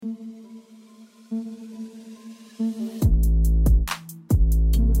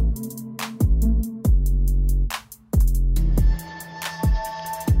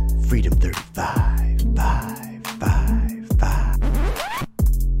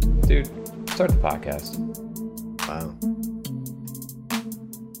Dude, start the podcast. Wow.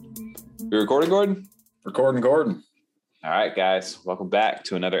 You recording, Gordon? Recording, Gordon. All right, guys. Welcome back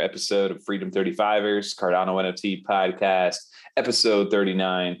to another episode of Freedom 35ers, Cardano NFT podcast, episode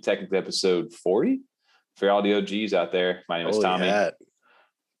 39, technically episode 40. For all the OGs out there, my name is Tommy. Hat.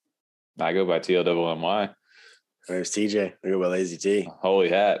 I go by TLWMY. My name's TJ. I go by Lazy T. Holy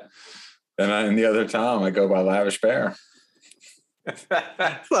hat. And the other Tom, I go by Lavish Bear.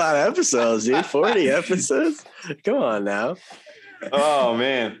 That's a lot of episodes, dude. 40 episodes? Come on now. Oh,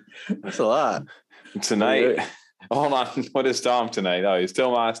 man. That's a lot. Tonight, hold on. What is Tom tonight? Oh, he's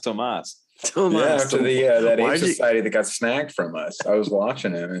Tomas. After that ape society that got snagged from us. I was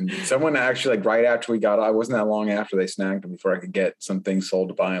watching him, and someone actually, like, right after we got out, it wasn't that long after they snagged him before I could get some things sold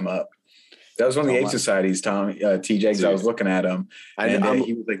to buy him up. That was one of the ape societies, Tommy, TJ, because I was looking at him, and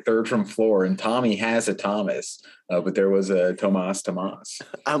he was like third from floor, and Tommy has a Thomas, but there was a Tomas.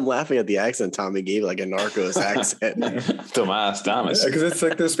 I'm laughing at the accent Tommy gave, like a Narcos accent. Tomas. Because it's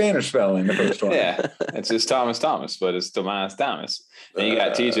like the Spanish spelling, the first one. Yeah, it's just Thomas, but it's Tomas. And you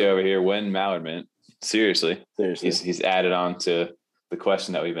got TJ over here, When Mallerman. Seriously. He's added on to the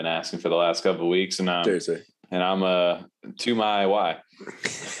question that we've been asking for the last couple of weeks. And Seriously. And I'm to my why.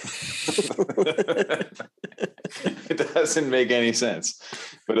 It doesn't make any sense,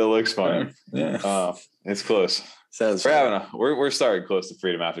 but it looks funny. Yeah. It's close. Sounds we're starting close to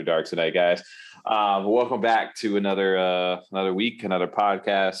Freedom After Dark tonight, guys. Welcome back to another week, another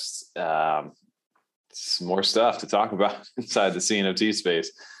podcast. Some more stuff to talk about inside the CNFT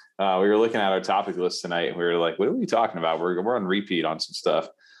space. We were looking at our topic list tonight, and we were like, "What are we talking about?" We're on repeat on some stuff,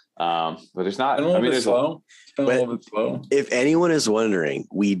 but there's not. There's slow. A little bit slow. If anyone is wondering,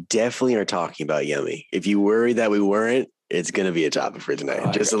 we definitely are talking about Yummy. If you worry that we weren't, it's going to be a topic for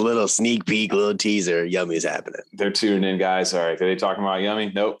tonight. Just a little sneak peek, little teaser. Yummy is happening. They're tuned in, guys. All right. Are they talking about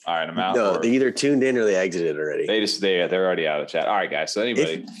Yummy? Nope. All right. I'm out. No, they either tuned in or they exited already. They're already out of the chat. All right, guys. So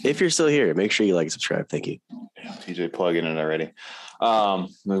anybody, if you're still here, make sure you like and subscribe. Thank you. TJ plugging in already.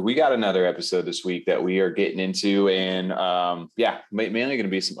 We got another episode this week that we are getting into, and mainly going to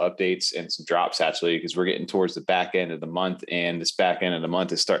be some updates and some drops, actually, because we're getting towards the back end of the month, and this back end of the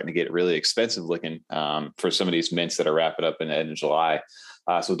month is starting to get really expensive looking for some of these mints that are wrapping up in the end of July.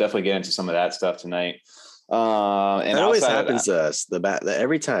 So we'll definitely get into some of that stuff tonight. And that always happens to us.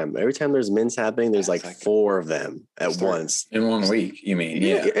 Every time there's mints happening, there's like 4 of them at once in 1 week. You mean?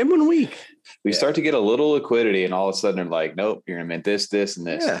 Yeah, in 1 week. We start to get a little liquidity, and all of a sudden, they're like, "Nope, you're gonna mint this, and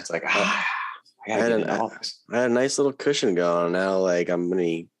this." Yeah. It's like, I had a nice little cushion going. Now, like, I'm gonna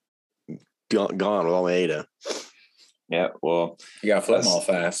be gone with all my ADA. Yeah, well, you got to flip them all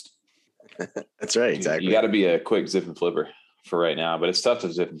fast. That's right. Exactly. You got to be a quick zip and flipper for right now, but it's tough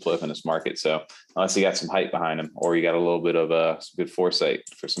to zip and flip in this market. So unless you got some hype behind them, or you got a little bit of some good foresight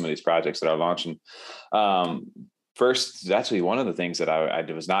for some of these projects that are launching. First, actually, one of the things that I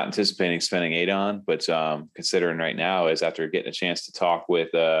was not anticipating spending 8 on, but considering right now is after getting a chance to talk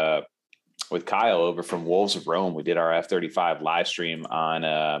with Kyle over from Wolves of Rome. We did our F35 live stream on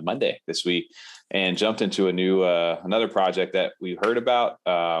Monday this week, and jumped into a new another project that we heard about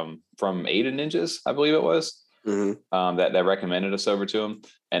from Ada Ninjas, I believe it was, that recommended us over to him.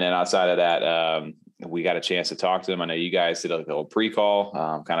 And then outside of that, we got a chance to talk to them. I know you guys did a little pre-call,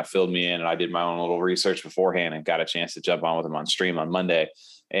 kind of filled me in, and I did my own little research beforehand and got a chance to jump on with them on stream on Monday.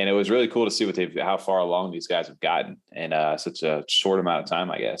 And it was really cool to see how far along these guys have gotten in such a short amount of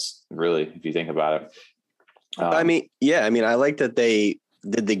time, I guess, really, if you think about it. I like that they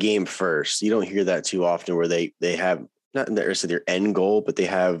did the game first. You don't hear that too often, where they have not necessarily their end goal, but they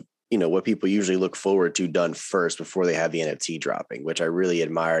have, what people usually look forward to done first before they have the NFT dropping, which I really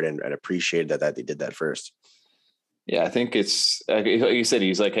admired and appreciated that they did that first. Yeah, I think it's like you said,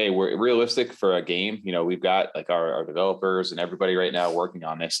 he's like, hey, we're realistic for a game. We've got like our developers and everybody right now working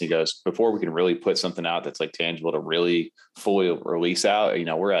on this. And he goes, before we can really put something out that's like tangible to really fully release out,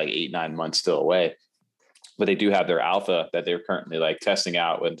 we're like 8-9 months still away. But they do have their alpha that they're currently like testing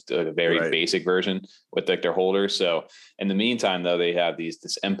out with a very basic version with like their holders. So in the meantime, though, they have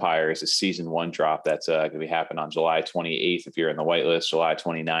this Empire is a season 1 drop that's going to be happening on July 28th if you're in the whitelist, July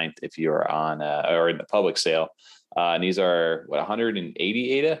 29th if you're on or in the public sale. And these are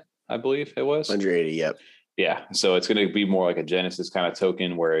 180 ADA, I believe it was 180. Yep. Yeah. So it's going to be more like a Genesis kind of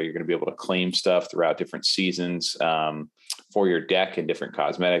token where you're going to be able to claim stuff throughout different seasons for your deck and different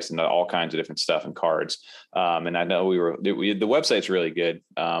cosmetics and all kinds of different stuff and cards. And I know the website's really good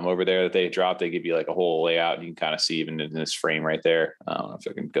over there that they dropped. They give you like a whole layout, and you can kind of see even in this frame right there. I don't know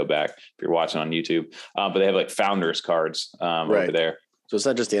if I can go back if you're watching on YouTube, but they have like founders cards over there. So it's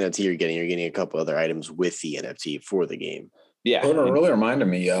not just the NFT you're getting a couple other items with the NFT for the game. Yeah. What it really reminded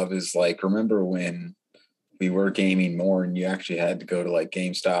me of is like, remember when we were gaming more and you actually had to go to like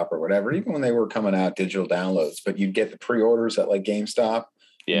GameStop or whatever, even when they were coming out digital downloads, but you'd get the pre-orders at like GameStop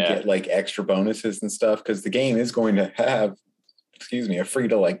and get like extra bonuses and stuff. Cause the game is going to have, a free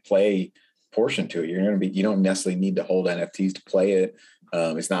to like play portion to it. You don't necessarily need to hold NFTs to play it.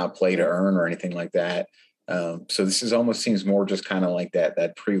 It's not play to earn or anything like that. So this is almost seems more just kind of like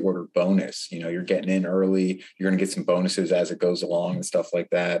that pre-order bonus. You're getting in early, you're going to get some bonuses as it goes along and stuff like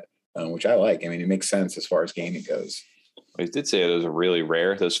that, which I like. I mean, it makes sense as far as gaming goes. I did say those are really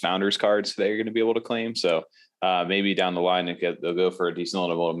rare, those founders cards that you're going to be able to claim. So maybe down the line, they'll go for a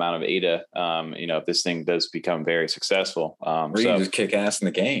decent amount of ADA, if this thing does become very successful. Or you can just kick ass in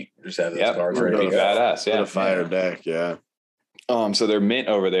the game. Just have those cards ready to go. Badass. Yeah. A fire deck. Yeah. So they're mint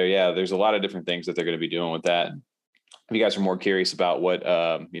over there. Yeah. There's a lot of different things that they're going to be doing with that. If you guys are more curious about what,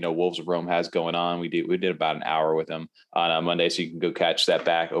 Wolves of Rome has going on, we did about an hour with them on Monday. So you can go catch that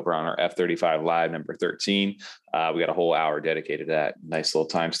back over on our F35 Live number 13. We got a whole hour dedicated to that. Nice little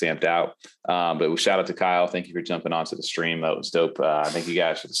time stamped out. But we shout out to Kyle. Thank you for jumping onto the stream. That was dope. Thank you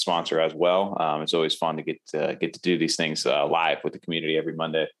guys for the sponsor as well. It's always fun to get to do these things live with the community every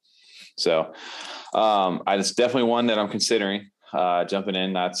Monday. So it's definitely one that I'm considering. Jumping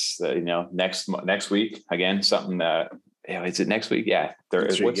in, that's next week again. Something that is it next week? Yeah,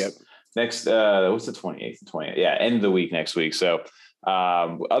 what's the 28th? 28th, yeah, end of the week next week. So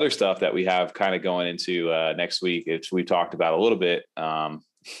other stuff that we have kind of going into next week, which we talked about a little bit,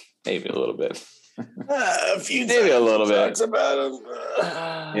 maybe a little bit. Maybe a little bit about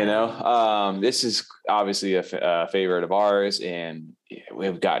them. This is obviously a favorite of ours, and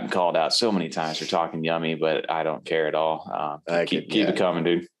we've gotten called out so many times for talking yummy, but I don't care at all. Keep it coming,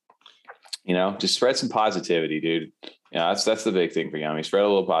 dude. Just spread some positivity, dude. That's the big thing for yummy. Spread a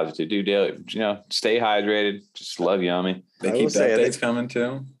little positivity, dude. Stay hydrated. Just love yummy. They keep the updates coming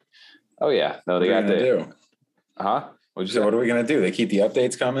too. Oh yeah, no, they got do. Huh? What are we going to do? They keep the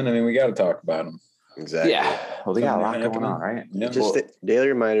updates coming. I mean, we got to talk about them. Exactly. Yeah. Well, they got a lot going on, right? Yeah. Daily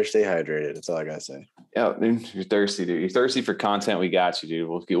reminder, stay hydrated. That's all I got to say. Yeah. You're thirsty, dude. You're thirsty for content. We got you, dude.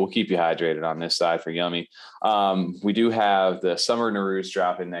 We'll keep you hydrated on this side for Yummy. We do have the Summer Naroos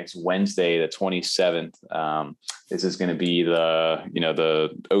dropping next Wednesday, the 27th. This is going to be the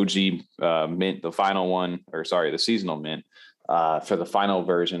OG mint, the final one, the seasonal mint. For the final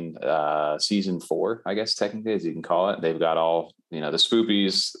version, season 4, I guess technically, as you can call it. They've got all, the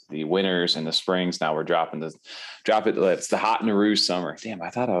spoopies, the winters, and the springs. Now we're drop it. It's the hot Naroos summer. Damn, I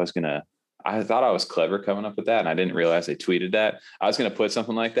thought I was clever coming up with that, and I didn't realize they tweeted that. I was gonna put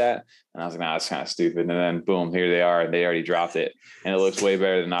something like that, and I was like, nah, that's kind of stupid. And then boom, here they are, and they already dropped it, and it looks way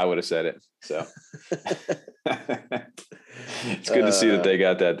better than I would have said it. So it's good to see that they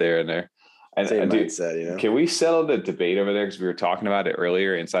got that there and there. And mindset, can we settle the debate over there? Because we were talking about it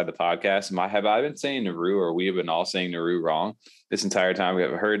earlier inside the podcast. Have I been saying Naru, or we have been all saying Naru wrong this entire time? We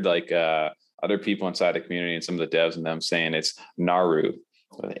have heard other people inside the community and some of the devs and them saying it's Naru.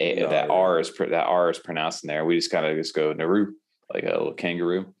 That R is pronounced in there. We just kind of go Naru, like a little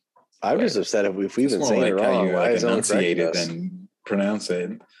kangaroo. I'm just upset if we've been saying it wrong. Why is enunciate it and pronounce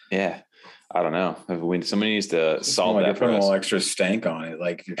it? Yeah. I don't know. When somebody needs to solve that, you're putting a little extra stank on it.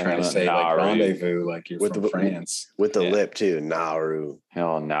 Like you're trying to say like rendezvous, like you're from France. With the lip too. Naru.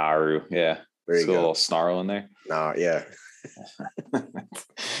 Oh, Naru. Yeah. There's a little snarl in there. Nah, yeah.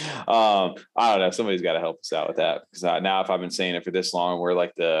 I don't know. Somebody's got to help us out with that, because now if I've been saying it for this long, we're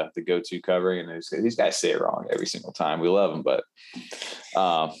like the go-to covering, and these guys say it wrong every single time. We love them, but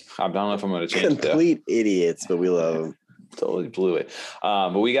I don't know if I'm going to change it. Complete idiots, but we love them. Totally blew it.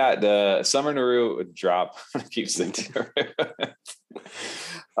 But we got the Summer Naru drop. I keep saying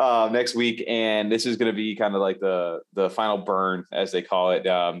next week, and this is going to be kind of like the final burn, as they call it.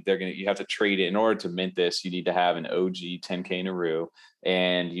 You have to trade it in order to mint this. You need to have an OG 10K Naru,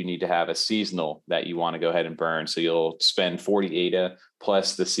 and you need to have a seasonal that you want to go ahead and burn. So you'll spend 40 ADA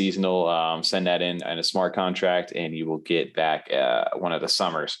plus the seasonal, send that in a smart contract, and you will get back one of the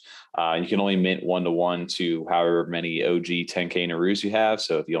summers. You can only mint 1-to-1 to however many OG 10K Narus you have.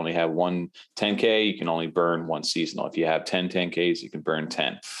 So if you only have one 10K, you can only burn one seasonal. If you have 10 10Ks, you can burn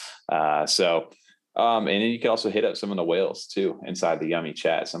 10. And then you can also hit up some of the whales too inside the Yummy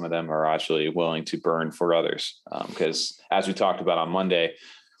chat. Some of them are actually willing to burn for others, because as we talked about on Monday,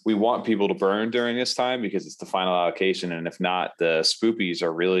 we want people to burn during this time because it's the final allocation. And if not, the spoopies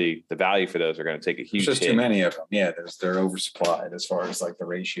are really, the value for those are going to take a huge hit. There's just too many of them. Yeah, they're oversupplied as far as like the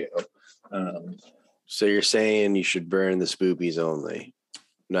ratio. So you're saying you should burn the spoopies only,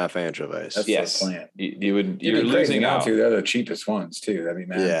 not Fantrovice? That's the plan. You're losing out. They're the cheapest ones too. That'd be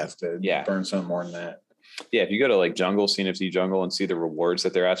mad to burn some more than that. Yeah, if you go to like Jungle, CNFT Jungle, and see the rewards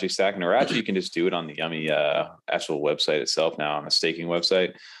that they're actually stacking, or actually you can just do it on the Yummy actual website itself now, on the staking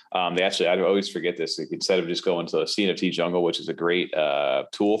website. They actually, I always forget this. Like, instead of just going to a CNFT Jungle, which is a great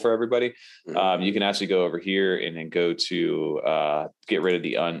tool for everybody, you can actually go over here and then go to get rid of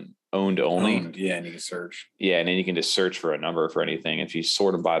the owned only. Yeah, and you can search. Yeah, and then you can just search for a number for anything. If you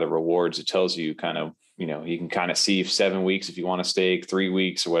sort them by the rewards, it tells you kind of, you can kind of see 7 weeks if you want to stake, 3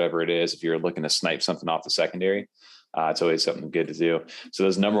 weeks or whatever it is, if you're looking to snipe something off the secondary. It's always something good to do. So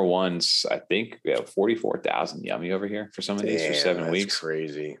those number ones, I think we have 44,000 Yummy over here for some of these for 7 weeks.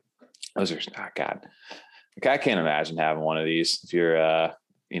 Crazy. Those are, God, I can't imagine having one of these if you're,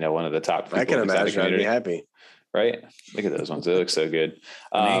 one of the top people. I can imagine. I'd be happy. Right? Look at those ones. They look so good.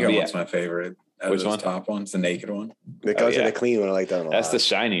 The naked one's my favorite. Which one? Top one's the naked one. The clean one. I like that one. That's the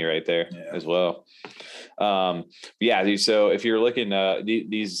shiny right there as well. So if you're looking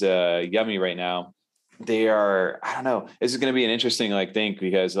these Yummy right now, they are, I don't know, this is going to be an interesting thing,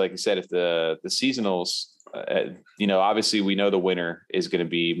 because like I said, if the seasonals, obviously we know the winter is going to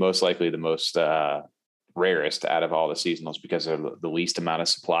be most likely the most rarest out of all the seasonals because of the least amount of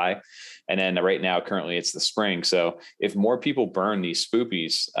supply. And then right now, currently it's the spring. So if more people burn these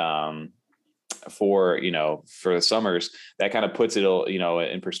spoopies, for the summers, that kind of puts it,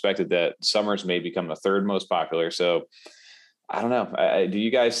 in perspective that summers may become the third most popular. So I don't know. Do you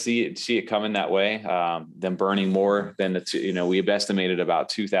guys see it coming that way? Them burning more than the two, we have estimated about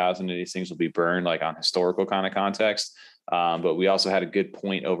 2,000 of these things will be burned, like on historical kind of context. But we also had a good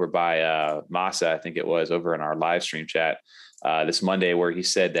point over by Masa, I think it was, over in our live stream chat this Monday, where he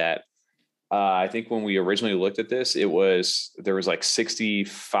said that I think when we originally looked at this, there was like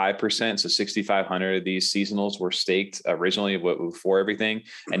 65%. So 6,500 of these seasonals were staked originally before everything.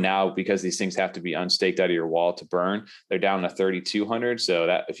 And now, because these things have to be unstaked out of your wallet to burn, they're down to 3,200. So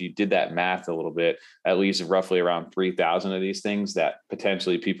that if you did that math a little bit, that leaves roughly around 3,000 of these things that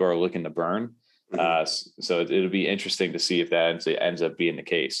potentially people are looking to burn. So it'll be interesting to see if that ends up being the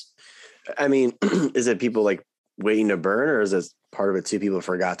case. I mean, is it people like waiting to burn, or is this part of it too? People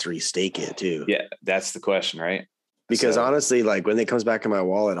forgot to restake it too. Yeah, that's the question, right? Because honestly, like when it comes back in my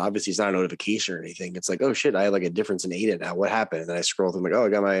wallet, obviously it's not a notification or anything. It's like, oh shit, I had like a difference in ADA now. What happened? And then I scroll through, I'm like, oh, I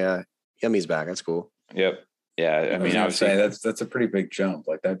got my Yummies back. That's cool. Yep. Yeah. I mean, I would say that's a pretty big jump.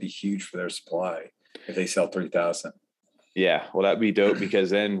 Like that'd be huge for their supply if they sell 3,000. Yeah, well, that'd be dope, because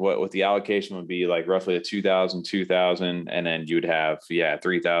then what the allocation would be like roughly a 2,000, and then you'd have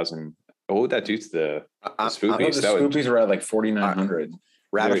 3,000. What would that do to the spoopies? The spoopies are at like 4,900.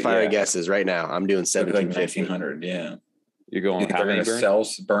 Rapid fire guesses right now. I'm doing 1,750. Like 1,900. Yeah, you're going. They're going to burn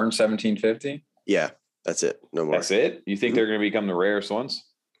 1,750. Yeah, that's it. No more. That's it. You think they're going to become the rarest ones?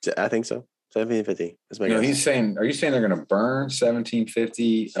 I think so. 1,750. That's my guess. He's saying. Are you saying they're going to burn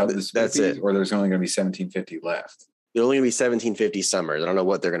 1,750 of the spoopies, that's it, or there's only going to be 1,750 left? They're only going to be 1,750 summers. I don't know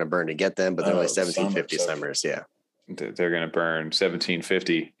what they're going to burn to get them, but they're only 1,750 summers. Yeah, they're going to burn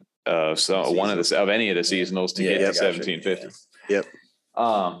 1,750 of any of the seasonals to get to 1,750. Yep.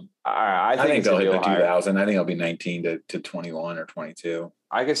 I think they'll hit the 2,000. I think it'll be 19 to 21 or 22.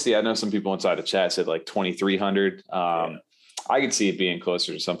 I can see. I know some people inside the chat said like 2,300. I could see it being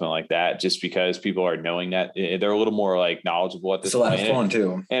closer to something like that, just because people are knowing that they're a little more like knowledgeable at this point. It's the last one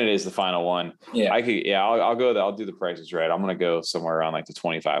too, and it is the final one. Yeah, I'll go. I'll do the prices right. I'm gonna go somewhere around like the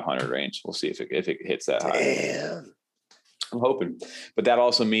 2,500 range. We'll see if it hits that high. Damn. I'm hoping, but that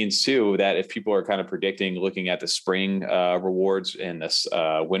also means too that if people are kind of predicting, looking at the spring rewards and this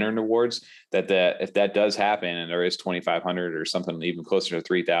winter rewards, that if that does happen and there is 2,500 or something even closer to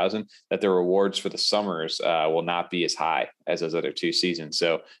 3,000, that the rewards for the summers will not be as high as those other two seasons.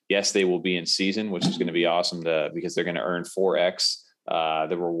 So yes, they will be in season, which is going to be awesome because they're going to earn 4x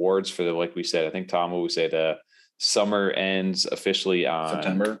the rewards for like we said. I think Tom will say the summer ends officially on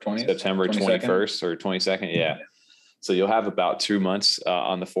September 21st or 22nd. Yeah. So you'll have about 2 months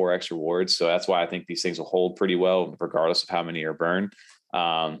on the 4x rewards. So that's why I think these things will hold pretty well, regardless of how many are burned.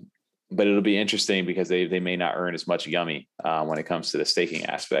 But it'll be interesting because they may not earn as much Yummy when it comes to the staking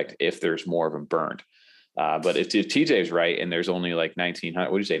aspect if there's more of them burned. But if TJ's right and there's only like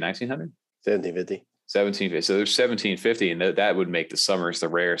 1,900, what did you say, 1,900? 1,750. 1,750. So there's 1,750, and that would make the summers the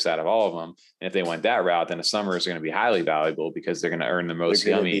rarest out of all of them. And if they went that route, then the summers are going to be highly valuable because they're going to earn the most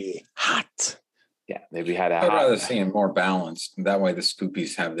Yummy. Be hot. Yeah, maybe had a. I'd rather see them more balanced. That way, the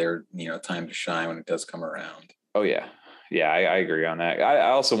spoopies have their time to shine when it does come around. Oh yeah, I agree on that.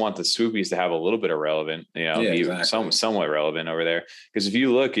 I also want the spoopies to have a little bit of relevant, exactly. somewhat relevant over there. Because if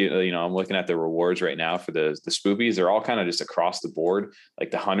you look, I'm looking at the rewards right now for the spoopies. They're all kind of just across the board,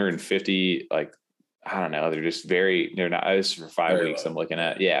 like the 150. Like I don't know, they're just they're not. This is for 5 weeks. I'm looking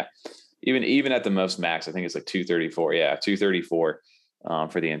at even at the most max, I think it's like 234. Yeah, 234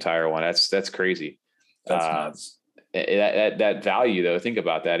 for the entire one. That's crazy. That's nuts. That value though, think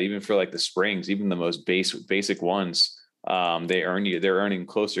about that. Even for like the springs, even the most basic ones, they're earning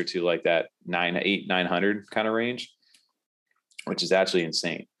closer to like that 900 kind of range, which is actually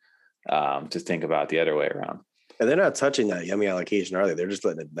insane to think about the other way around. And they're not touching that yummy allocation, are they? They're just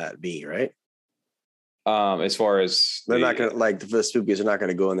letting that be, right? As far as they're not gonna, like, the Spookies are not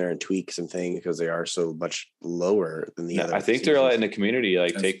gonna go in there and tweak some things because they are so much lower than the other. I think they're letting the community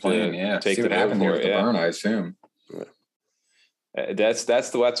take the happen for it. The burn, I assume. That's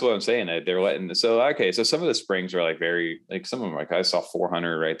what I'm saying. They're letting so some of the springs are like very, like, some of them, like I saw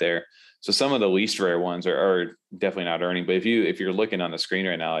 400 right there. So some of the least rare ones are definitely not earning. But if you're looking on the screen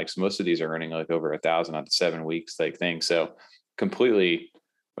right now, like, so most of these are earning like over 1,000 on the 7 weeks type thing. So completely,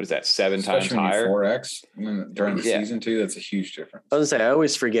 what is that, 7 times higher? 4x during the season too. That's a huge difference. I was gonna say, I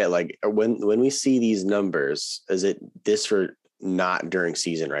always forget, like, when we see these numbers, is it this for not during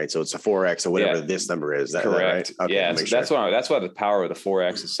season, right? So it's a 4x or whatever this number is. Correct. That right? Okay, yeah. So that's why the power of the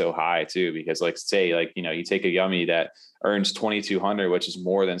 4x is so high too, because, like, say, like, you take a yummy that earns 2,200, which is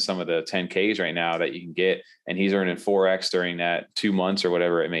more than some of the 10Ks right now that you can get, and he's earning 4x during that 2 months or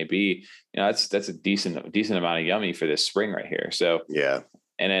whatever it may be. That's a decent amount of yummy for this spring right here. So yeah.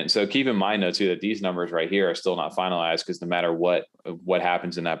 And then, so keep in mind though, too, that these numbers right here are still not finalized, because no matter what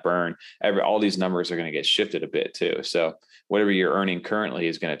happens in that burn, all these numbers are going to get shifted a bit too. So whatever you're earning currently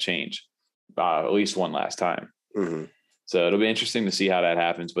is going to change at least one last time. Mm-hmm. So it'll be interesting to see how that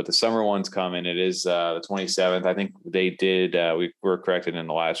happens. But the summer one's coming. It is the 27th. I think they did. We were corrected in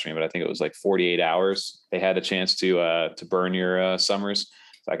the live stream, but I think it was like 48 hours. They had a chance to burn your summers.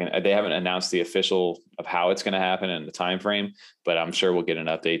 So they haven't announced the official of how it's going to happen and the time frame, but I'm sure we'll get an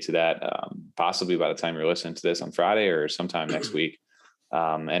update to that possibly by the time you're listening to this on Friday or sometime next week.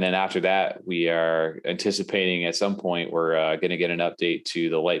 And then after that, we are anticipating at some point we're going to get an update to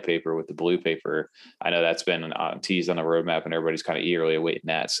the light paper with the blue paper. I know that's been teased on the roadmap, and everybody's kind of eagerly awaiting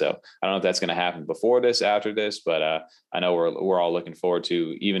that. So I don't know if that's going to happen before this, after this, but I know we're all looking forward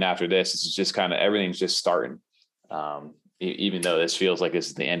to, even after this. It's just kind of everything's just starting. Even though this feels like this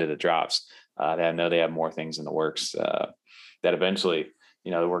is the end of the drops, they have more things in the works that eventually,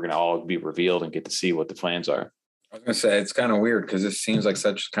 we're going to all be revealed and get to see what the plans are. I was going to say, it's kind of weird because this seems like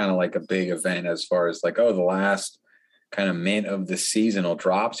such kind of like a big event as far as like, the last kind of mint of the seasonal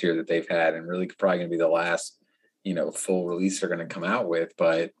drops here that they've had, and really probably going to be the last, full release they're going to come out with.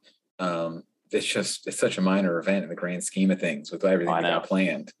 But it's such a minor event in the grand scheme of things with everything they got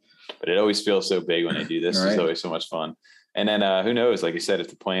planned. But it always feels so big when they do this. Right. It's always so much fun. And then who knows, like you said, if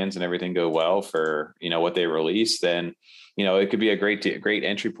the plans and everything go well for, what they release, then, it could be a great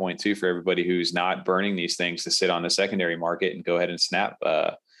entry point too, for everybody who's not burning these things to sit on the secondary market and go ahead and snag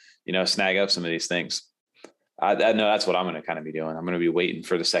up some of these things. I know that's what I'm going to kind of be doing. I'm going to be waiting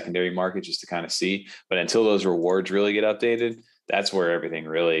for the secondary market just to kind of see, but until those rewards really get updated, that's where everything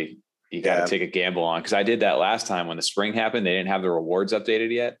really, you got to take a gamble on. Cause I did that last time when the spring happened. They didn't have the rewards updated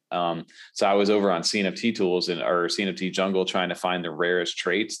yet. So I was over on CNFT tools or CNFT jungle trying to find the rarest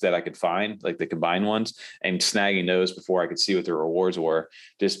traits that I could find, like the combined ones, and snagging those before I could see what the rewards were,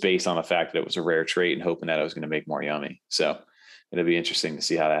 just based on the fact that it was a rare trait and hoping that I was going to make more yummy. So it'll be interesting to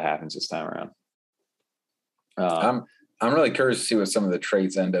see how that happens this time around. I'm really curious to see what some of the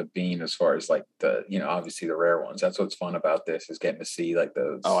traits end up being as far as like the, obviously the rare ones. That's what's fun about this, is getting to see like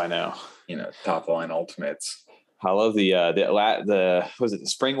those. Oh, I know. Top line ultimates. I love the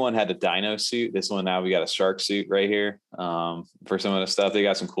spring one had the dino suit. This one, now we got a shark suit right here. For some of the stuff, they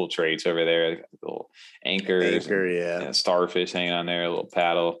got some cool traits over there. They got little anchors, starfish hanging on there, a little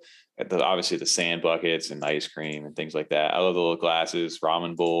paddle. Obviously the sand buckets and ice cream and things like that. I love the little glasses,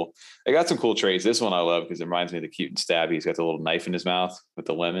 ramen bowl. They got some cool traits. This one I love because it reminds me of the Cute and Stabby. He's got the little knife in his mouth with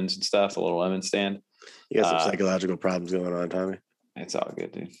the lemons and stuff, the little lemon stand. You got some psychological problems going on, Tommy. It's all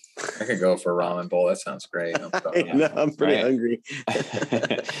good, dude. I could go for a ramen bowl. That sounds great. I'm pretty hungry.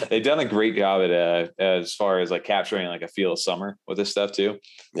 They've done a great job at as far as like capturing like a feel of summer with this stuff too,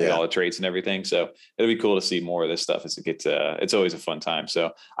 with all the traits and everything. So it'll be cool to see more of this stuff as it gets. It's always a fun time.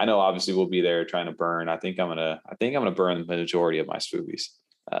 So I know obviously we'll be there trying to burn. I think I'm gonna burn the majority of my spookies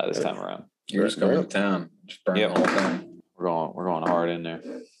this time around. You're just going to town, just burn the whole thing. We're going hard in there.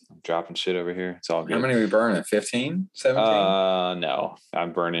 I'm dropping shit over here. It's all good. How many are we burning? 15, 17? No,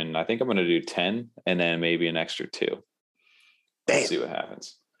 I'm burning. I think I'm going to do 10 and then maybe an extra 2. Let's see what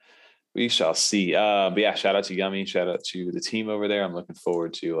happens. We shall see. But yeah, shout out to Yummy. Shout out to the team over there. I'm looking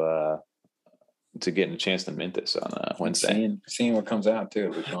forward to getting a chance to mint this on Wednesday. Seeing what comes out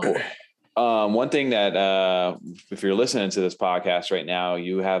too. One thing that if you're listening to this podcast right now,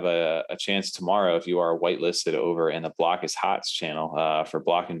 you have a chance tomorrow, if you are whitelisted over in the Block is Hots channel for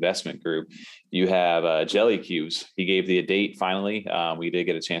Block Investment Group. You have Jelly Cubes. He gave the date finally. We did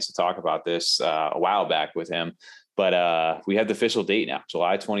get a chance to talk about this a while back with him. But we have the official date now,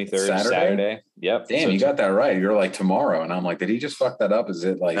 July 23rd, Saturday. Yep. Damn, so you got that right. You're like tomorrow. And I'm like, did he just fuck that up? Is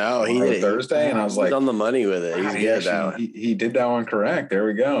it like he did. Thursday? And I was like, on the money with it. He did that one correct. There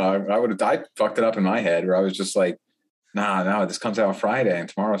we go. I fucked it up in my head where I was just like, no, this comes out Friday and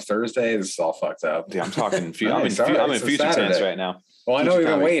tomorrow's Thursday. This is all fucked up. Yeah, I'm talking. I'm in future tense right now. Well, I know we've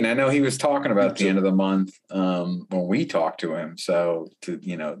been waiting. I know he was talking about the end of the month when we talked to him. So to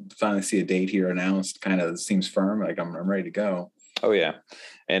finally see a date here announced kind of seems firm. Like I'm ready to go. Oh yeah,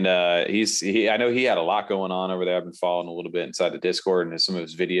 and I know he had a lot going on over there. I've been following a little bit inside the Discord and some of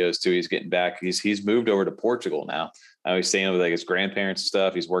his videos too. He's getting back. He's moved over to Portugal now. He's staying with like his grandparents and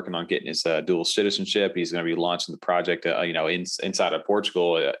stuff. He's working on getting his dual citizenship. He's going to be launching the project, inside of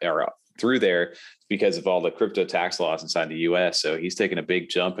Portugal or through there because of all the crypto tax laws inside the US. So he's taking a big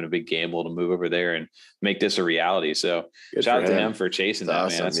jump and a big gamble to move over there and make this a reality. So shout out to him for chasing that,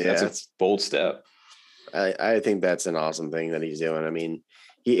 awesome. Man. That's a bold step. I think that's an awesome thing that he's doing. I mean,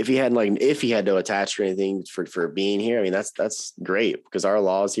 if he had no attached or anything for being here, I mean, that's great because our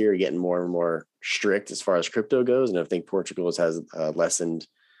laws here are getting more and more strict as far as crypto goes. And I think Portugal has lessened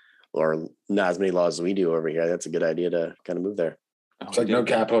or not as many laws as we do over here. That's a good idea to kind of move there. It's like no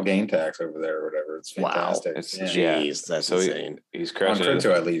capital gain tax over there or whatever. It's fantastic. Wow. Jeez, that's so insane. He's crushing on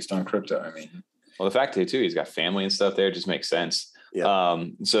crypto, at least on crypto. I mean, well, the fact too, he's got family and stuff there. It just makes sense. Yeah.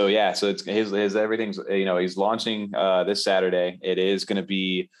 So it's his everything's, he's launching this Saturday. It is going to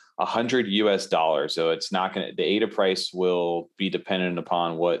be $100 US. So it's not going to, the ADA price will be dependent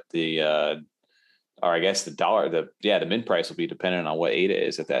upon what the mint price will be dependent on what ADA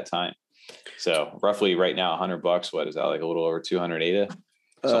is at that time. So roughly right now, $100. What is that? Like a little over 200 ADA?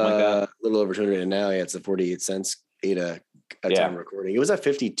 Something like that. A little over 200 now. Yeah, it's a 48 cents ADA at time recording. It was at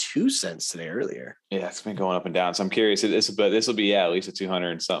 52 cents today earlier. Yeah, it's been going up and down. So I'm curious. This will be at least a 200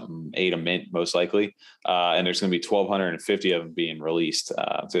 and something ADA mint most likely. And there's going to be 1,250 of them being released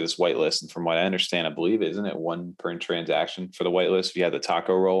through this whitelist. And from what I understand, I believe isn't it one per transaction for the whitelist? If you have the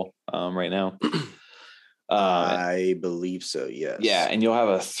taco roll right now. I believe so. Yes. Yeah. And you'll have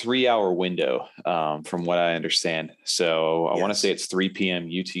a 3-hour window from what I understand. So I want to say it's 3 p.m.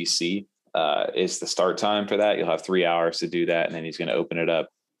 UTC is the start time for that. You'll have 3 hours to do that. And then he's going to open it up.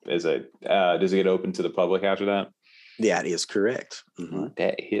 Does it get open to the public after that? That is correct. Mm-hmm.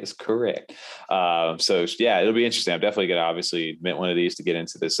 That is correct. So yeah, it'll be interesting. I'm definitely going to obviously mint one of these to get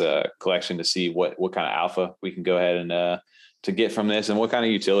into this collection to see what kind of alpha we can go ahead and to get from this and what kind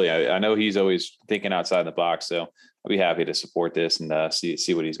of utility. I know he's always thinking outside the box, so I'll be happy to support this and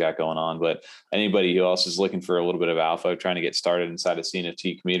see what he's got going on. But anybody who else is looking for a little bit of alpha, trying to get started inside the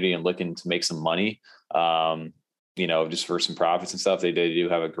CNFT community and looking to make some money, just for some profits and stuff, they do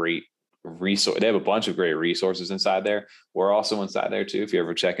have a great resource. They have a bunch of great resources inside there. We're also inside there too. If you're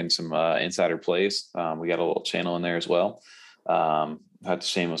ever checking some insider plays, we got a little channel in there as well. Had to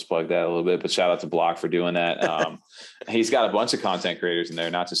shameless plug that a little bit, but shout out to Block for doing that. He's got a bunch of content creators in there,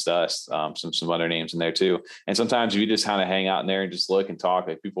 not just us, some other names in there too. And sometimes you just kind of hang out in there and just look and talk.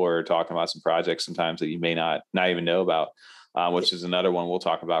 Like people are talking about some projects sometimes that you may not even know about, which is another one we'll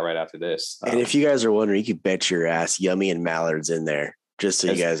talk about right after this. And if you guys are wondering, you could bet your ass Yummy and Mallard's in there, just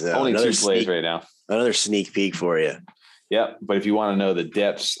so you guys know. Only two plays right now. Another sneak peek for you. Yep. But if you want to know the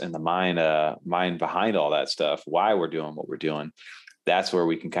depths and the mind behind all that stuff, why we're doing what we're doing, that's where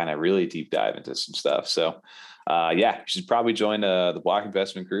we can kind of really deep dive into some stuff. So you should probably join the Block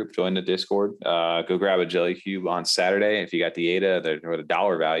Investment Group, join the Discord, go grab a Jelly Cube on Saturday. If you got the ADA, they're at a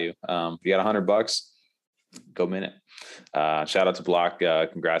dollar value. If you got $100, go mint it. Shout out to Block.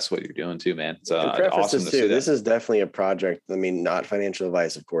 Congrats to what you're doing too, man. It's awesome to see that. This is definitely a project. I mean, not financial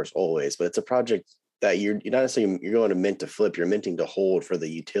advice, of course, always, but it's a project that you're not necessarily you're going to mint to flip. You're minting to hold for the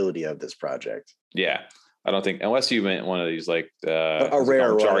utility of this project. Yeah. I don't think, unless you mint one of these, like a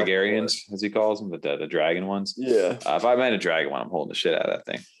rare Targaryens, as he calls them, the dragon ones. Yeah. If I meant a dragon one, I'm holding the shit out of that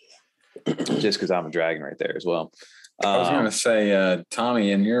thing, just because I'm a dragon right there as well. I was going to say,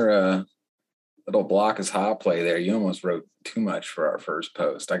 Tommy, in your little Block is Hot play there, you almost wrote too much for our first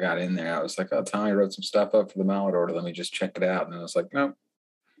post. I got in there. I was like, oh, Tommy wrote some stuff up for the Mallard order. Let me just check it out. And I was like, nope.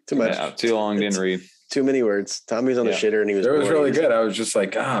 Too much. Yeah, too long. Didn't read. Too many words. Tommy's on the shitter and he was. It was really good. I was just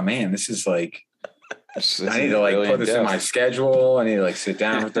like, man, this is like. I need to really put this in my schedule. I need to sit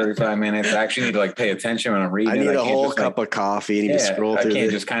down for 35 minutes. I actually need to pay attention when I'm reading. I need a whole cup of coffee. I need to scroll through. I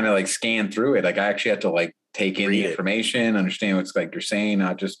can't just kind of scan through it. I actually have to take in the information, understand what's like you're saying,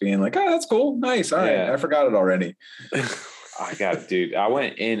 not just being like, oh, that's cool. Nice. All right. I forgot it already. I got it, dude. I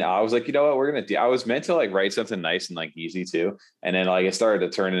went in, I was like, you know what, we're going to do, I was meant to like write something nice and like easy too. And then like it started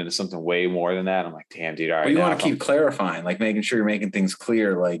to turn into something way more than that. I'm like, damn, dude. All right. Well, you want to keep clarifying, like making sure you're making things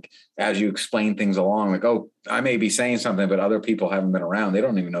clear. Like as you explain things along, like, oh, I may be saying something, but other people haven't been around. They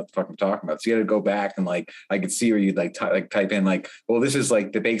don't even know what the fuck I'm talking about. So you got to go back and like, I could see where you'd like type in like, well, this is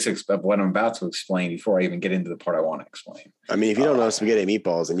like the basics of what I'm about to explain before I even get into the part I want to explain. I mean, if you don't know spaghetti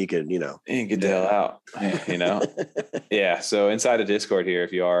meatballs, then you could, you know, and get the hell out, you know? Yeah. So inside the Discord here,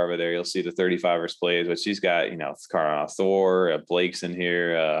 if you are over there, you'll see the 35ers plays, which she's got, you know, Carl Thor, Blake's in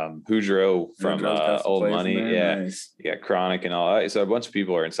here, Houdreau from Old Money. Yeah. Nice. You got Chronic and all that. So a bunch of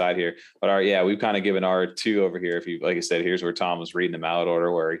people are inside here, but we've kind of given our two over here. If you, like I said, here's where Tom was reading them out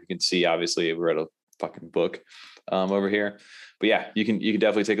order, where you can see, obviously we read a fucking book over here, but yeah, you can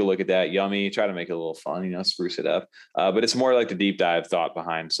definitely take a look at that. Yummy. Try to make it a little fun, you know, spruce it up. But it's more like the deep dive thought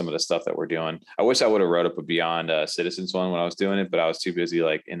behind some of the stuff that we're doing. I wish I would have wrote up a Beyond Citizens one when I was doing it, but I was too busy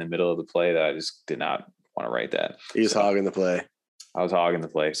like in the middle of the play that I just did not want to write that. He was hogging the play. I was hogging the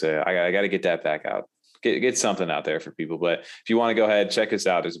play. So I got to get that back out. Get something out there for people. But if you want to go ahead, check us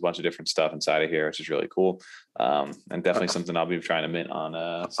out. There's a bunch of different stuff inside of here, which is really cool. And definitely something I'll be trying to mint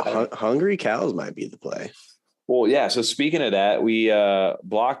on. Hungry Cows might be the play. Well, yeah. So speaking of that, we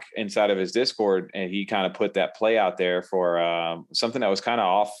Block inside of his Discord, and he kind of put that play out there for something that was kind of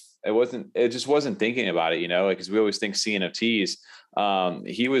off. It just wasn't thinking about it, you know, because we always think CNFTs.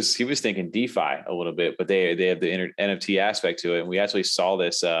 He was thinking DeFi a little bit, but they have the NFT aspect to it. And we actually saw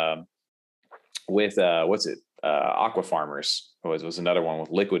this with Aqua Farmers was another one with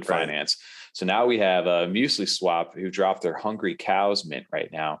Liquid Finance. So now we have Muesli Swap, who dropped their Hungry Cows mint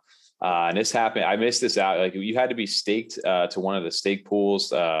right now. And this happened. I missed this out. Like you had to be staked to one of the stake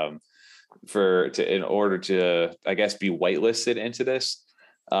pools in order to, I guess, be whitelisted into this.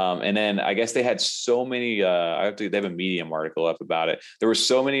 And then I guess they had so many, they have a Medium article up about it. There were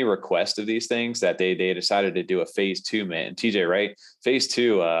so many requests of these things that they decided to do a phase 2 mint. And TJ, right? Phase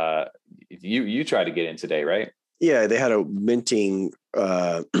 2, you tried to get in today, right? Yeah, they had a minting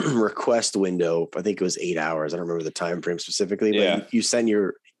request window. I think it was 8 hours. I don't remember the time frame specifically, but you sent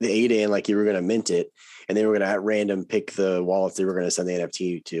the 8 in like you were going to mint it, and they were going to at random pick the wallets they were going to send the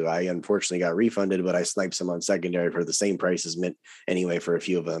NFT to. I unfortunately got refunded, but I sniped some on secondary for the same price as mint anyway for a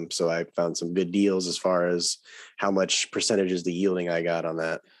few of them. So I found some good deals as far as how much percentage is the yielding I got on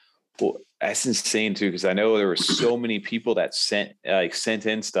that. Well, that's insane too, because I know there were so many people that sent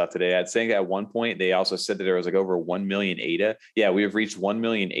in stuff today. I'd say at one point they also said that there was like over 1 million ADA. Yeah, we have reached 1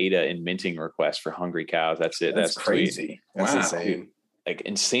 million ADA in minting requests for Hungry Cows. That's it. That's crazy. That's insane. Like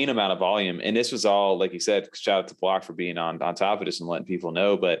insane amount of volume. And this was all, like you said, shout out to Block for being on top of this and letting people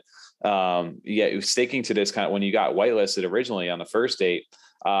know. But it was sticking to this kind of when you got whitelisted originally on the first date.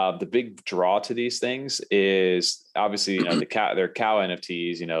 The big draw to these things is obviously, you know, they're cow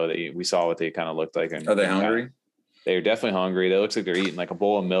NFTs, you know, we saw what they kind of looked like. Are they hungry? They're definitely hungry. They looks like they're eating like a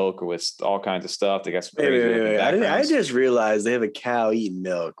bowl of milk with all kinds of stuff. They got some crazy I just realized they have a cow eating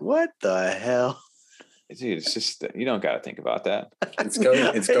milk. What the hell? Dude, it's just, you don't got to think about that. It's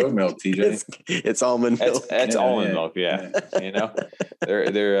goat milk, TJ. It's almond milk. That's almond milk. Yeah. You know,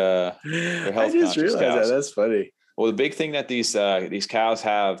 they're health I just realized cows. That's funny. Well, the big thing that these cows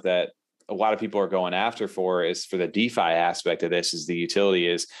have that a lot of people are going after for is for the DeFi aspect of this is the utility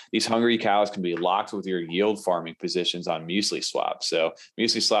is these hungry cows can be locked with your yield farming positions on Muesli Swap. So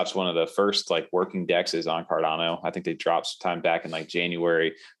Muesli Swap's one of the first like working dexes on Cardano. I think they dropped some time back in like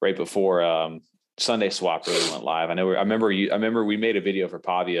January, right before Sunday Swap really went live. I remember we made a video for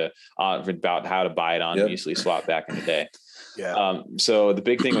Pavia about how to buy it on Muesli Swap back in the day. Yeah. So the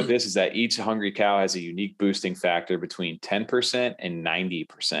big thing with this is that each hungry cow has a unique boosting factor between 10% and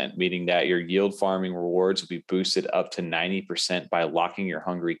 90%, meaning that your yield farming rewards will be boosted up to 90% by locking your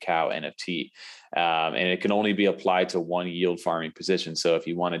hungry cow NFT. And it can only be applied to one yield farming position. So if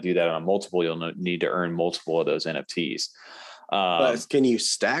you want to do that on a multiple, you'll need to earn multiple of those NFTs. But can you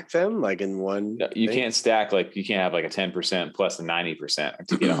stack them like in one? No, you can't stack, like you can't have like a 10% plus a 90%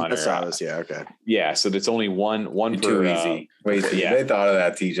 to get 100. That's honest. Yeah. Okay. Yeah. So that's only one too easy. Wait, they thought of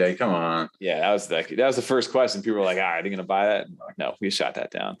that, TJ. Come on. Yeah. That was the first question. People were like, all right, are you going to buy that? Like, no, we shot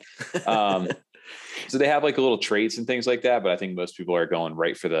that down. So they have like a little traits and things like that, but I think most people are going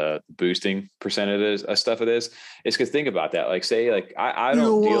right for the boosting percentages stuff of this. It's because think about that. Like say like I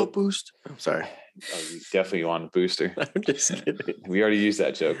don't deal boost. I'm sorry. Oh, you definitely want a booster. I'm just kidding. We already used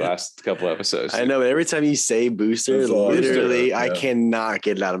that joke last couple episodes. I know, but every time you say booster, literally, I cannot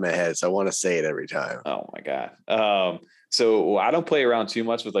get it out of my head. So I want to say it every time. Oh my God. So I don't play around too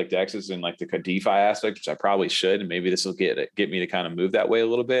much with like DEXs and like the DeFi aspect, which I probably should. And maybe this will get me to kind of move that way a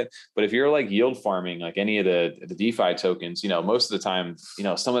little bit. But if you're like yield farming, like any of the DeFi tokens, most of the time,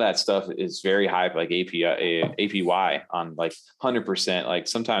 some of that stuff is very high, like APY on like 100%, like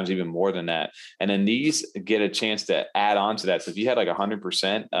sometimes even more than that. And then these get a chance to add on to that. So if you had like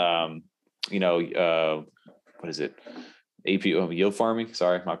 100%, what is it? AP yield farming.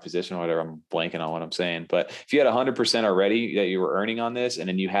 Sorry, my position, whatever. I'm blanking on what I'm saying. But if you had 100% already that you were earning on this, and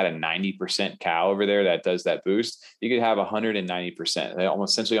then you had a 90% cow over there that does that boost, you could have 190%.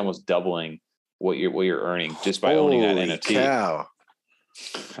 Essentially almost doubling what you're earning just by owning that NFT. Cow.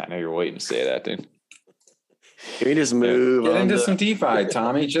 I know you're waiting to say that, dude. Can we just move get into some DeFi,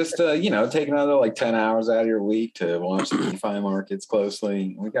 Tommy? Just take another like 10 hours out of your week to watch the DeFi markets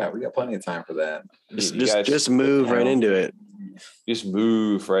closely. We got plenty of time for that. Just move right into it. Just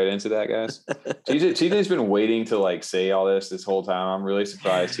move right into that, guys. TJ's been waiting to like say all this whole time. I'm really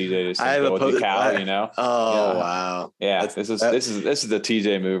surprised TJ just go with the cow. Oh wow. Yeah, this is the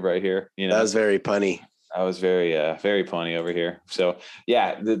TJ move right here. That was very punny. I was very punny over here. So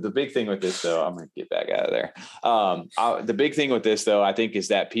yeah, the big thing with this though, I'm going to get back out of there. The big thing with this though, I think is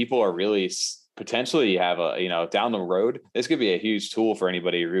that people are really potentially have down the road, this could be a huge tool for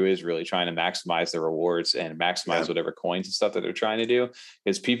anybody who is really trying to maximize their rewards and maximize whatever coins and stuff that they're trying to do,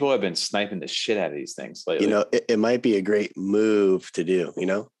 because people have been sniping the shit out of these things lately. It might be a great move to do,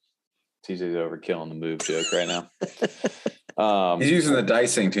 TJ's overkilling the move joke right now. He's using the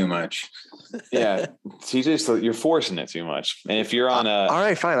dicing too much. Yeah, TJ's, you're forcing it too much. And if you're on all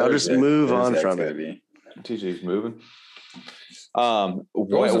right, fine, I'll just move on from it. TJ's moving.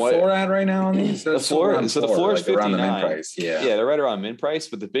 What's the floor at right now on these? The floor is like 59. Around the min price. Yeah, they're right around min price.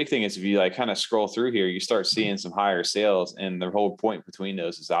 But the big thing is, if you like kind of scroll through here, you start seeing some higher sales, and the whole point between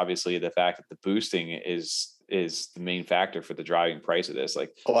those is obviously the fact that the boosting is the main factor for the driving price of this.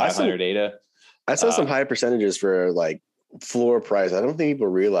 Like 500 data. I saw some high percentages for like floor price. I don't think people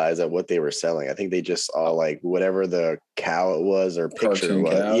realize that what they were selling. I think they just saw like whatever the cow it was or picture it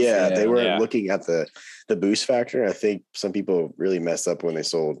was. Cows, they weren't looking at the boost factor. I think some people really messed up when they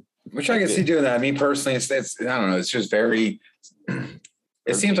sold. Which I can see doing that. I mean, personally, it's I don't know. It's just very.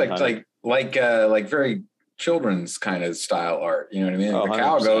 It seems like very children's kind of style art. You know what I mean? The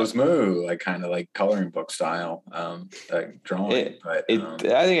cow goes moo, like kind of like coloring book style, like drawing. I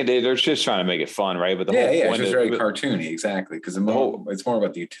think they're just trying to make it fun, right? But the whole point it's just very cartoony, exactly. Because it's more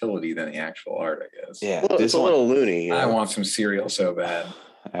about the utility than the actual art, I guess. Yeah, well, it's a little loony. I want some cereal so bad.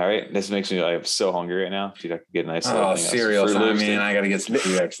 All right, this makes me like so hungry right now. Dude, I could get a nice cereal. I mean, I got to get some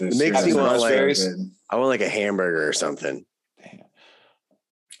food after this. It makes me want I want like a hamburger or something.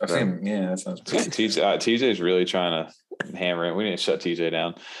 That sounds pretty TJ's really trying to hammer it. We need to shut TJ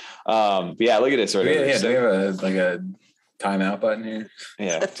down. But yeah, look at this right here. Yeah, do we have a timeout button here?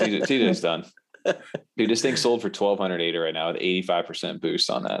 Yeah, TJ's done. Dude, this thing sold for 1,200 ADA right now with 85%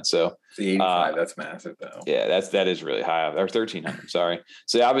 boost on that. So the 85, that's massive though. Yeah, that is really high. Or 1,300, sorry.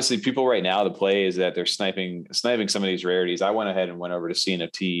 So obviously people right now, the play is that they're sniping some of these rarities. I went ahead and went over to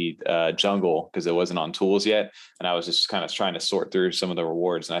CNFT Jungle because it wasn't on tools yet. And I was just kind of trying to sort through some of the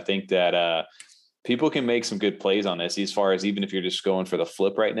rewards. And I think that people can make some good plays on this as far as even if you're just going for the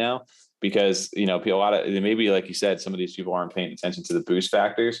flip right now, because, maybe like you said, some of these people aren't paying attention to the boost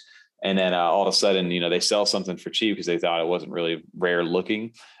factors. And then all of a sudden, they sell something for cheap because they thought it wasn't really rare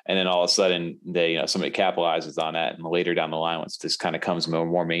looking. And then all of a sudden somebody capitalizes on that. And later down the line, once this kind of comes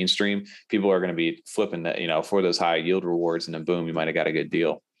more mainstream, people are going to be flipping that, for those high yield rewards. And then boom, you might've got a good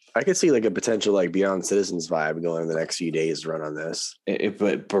deal. I could see like a potential like Beyond Citizens vibe going in the next few days to run on this.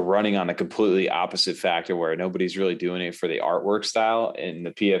 But running on a completely opposite factor where nobody's really doing it for the artwork style and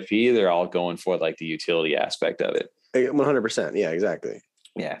the PFP, they're all going for like the utility aspect of it. 100%. Yeah, exactly.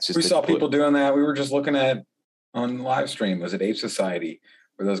 Yeah, we saw people doing that. We were just looking at on live stream. Was it Ape Society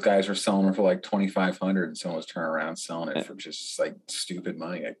where those guys were selling it for like 2,500, and someone was turning around selling it for just like stupid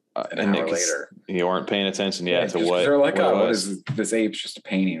money an hour later. You weren't paying attention, to what they're like. What is this? Ape's just a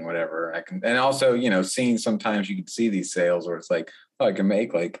painting, whatever. And also, seeing sometimes you can see these sales where it's like, I can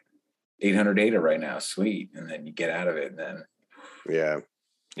make like 800 ADA right now, sweet, and then you get out of it, and then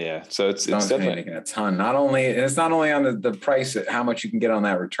yeah, so it's definitely making a ton. It's not only on the price, how much you can get on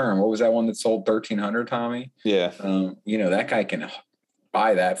that return. What was that one that sold 1,300, Tommy? Yeah, that guy can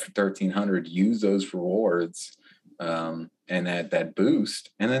buy that for 1,300, use those rewards, and that boost,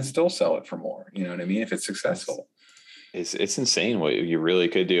 and then still sell it for more. You know what I mean? If it's successful. It's insane what you really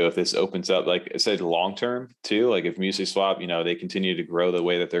could do if this opens up. Like I said, long term too. Like if MuesliSwap, they continue to grow the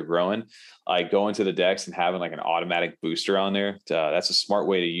way that they're growing, like going to the DEX and having like an automatic booster on there. That's a smart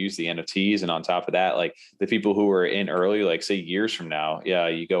way to use the NFTs. And on top of that, like the people who were in early, like say years from now,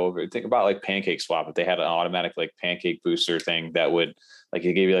 you go over, think about like PancakeSwap. If they had an automatic like pancake booster thing that would like,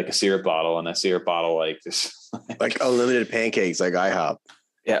 it gave you like a syrup bottle, and that syrup bottle, like just like unlimited pancakes, like IHOP.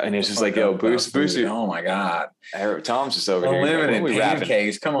 Yeah, and it's just like, yo, boost. Oh my God. Tom's just over here. Unlimited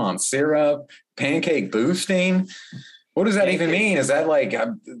pancakes. Come on, syrup, pancake boosting. What does that even mean? Is that like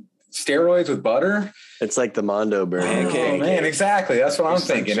steroids with butter? It's like the Mondo burn. Oh man, exactly. That's what I'm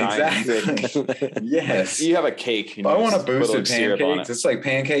thinking. Exactly. Yes. You have a cake. I want a boosted pancakes. It's like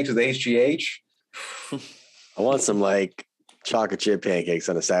pancakes with HGH. I want some like chocolate chip pancakes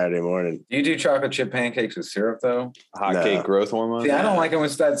on a Saturday morning. You do chocolate chip pancakes with syrup though? Hot cake growth hormone. See, I don't like them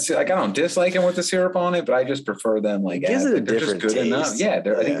with that. Like I don't dislike them with the syrup on it, but I just prefer them like. It gives it a different taste. Enough. Yeah,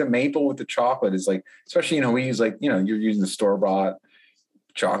 I think the maple with the chocolate is like, especially we use like you're using the store bought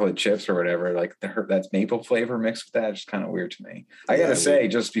chocolate chips or whatever. Like that's maple flavor mixed with that. It's kind of weird to me. I gotta say,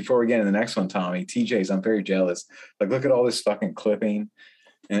 just before we get into the next one, Tommy, TJ's. I'm very jealous. Like look at all this fucking clipping,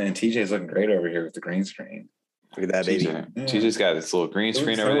 and TJ's looking great over here with the green screen. Look at that, baby. TJ's got this little green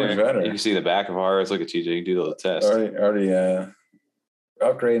screen over there. Better. You can see the back of ours. Look at TJ. You can do the little test. Already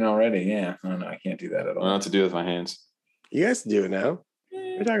upgrading already. Yeah. Oh, no, I can't do that at all. I don't know what to do with my hands. You guys can do it now. What are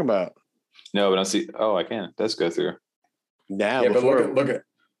you talking about? No, but I see. Oh, I can. Let's go through. Now, yeah, but look at.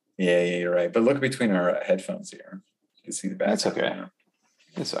 Yeah, you're right. But look between our headphones here. You can see the back. That's okay.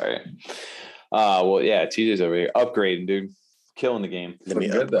 That's all right. Well, yeah, TJ's over here upgrading, dude. Killing the game. Let me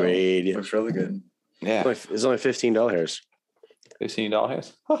upgrade. Looks really good. Yeah, it's only $15. $15.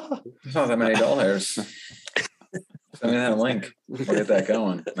 It's not that many dollars. Send me that link. We'll get that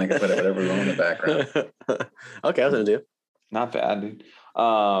going. I can put whatever we want in the background. Okay, I'll do. Not bad, dude.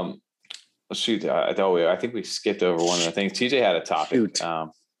 Shoot, I think we skipped over one of the things. TJ had a topic.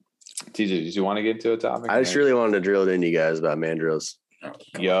 TJ, did you want to get into a topic? I just really wanted to drill it into you guys about mandrills.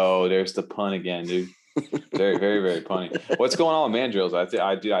 Yo, there's the pun again, dude. Very, very, very punny. What's going on with mandrills?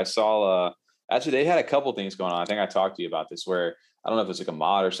 I saw. Actually, they had a couple things going on. I think I talked to you about this where I don't know if it's like a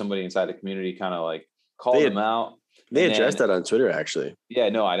mod or somebody inside the community kind of like called them out. They addressed that on Twitter, actually. Yeah,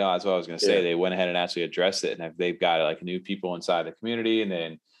 no, I know. That's what I was going to say. Yeah. They went ahead and actually addressed it. And they've got like new people inside the community. And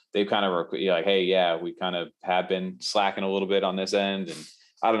then they've kind of like, hey, yeah, we kind of have been slacking a little bit on this end. And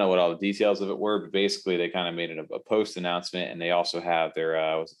I don't know what all the details of it were, but basically they kind of made a post announcement. And they also have their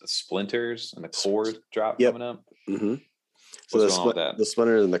the splinters and the core drop coming up. Mm-hmm. So the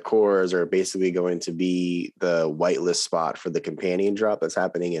splinters and the cores are basically going to be the whitelist spot for the companion drop that's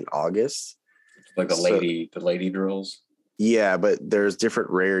happening in August. Like the lady drills. Yeah, but there's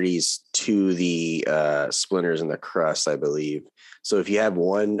different rarities to the splinters and the crust, I believe. So if you have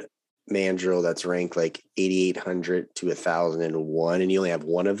one mandrill that's ranked like 8,800 to 1,001, and you only have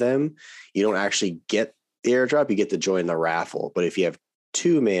one of them, you don't actually get the airdrop. You get to join the raffle. But if you have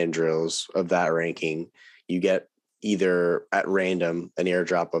two mandrills of that ranking, you get either at random an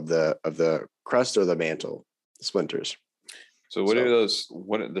airdrop of the crust or the mantle splinters. So what are those?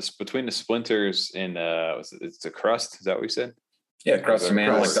 What are this between the splinters and it's the crust? Is that what you said? Yeah, crust and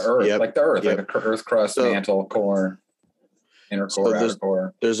mantle, like the earth, like the earth, like the earth crust, mantle, core, inner core, outer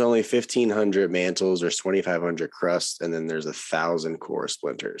core. There's only 1,500 mantles. There's 2,500 crusts, and then there's 1,000 core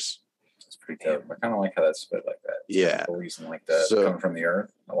splinters. It's pretty dope. I kind of like how that's split like that. Yeah, reason like that coming from the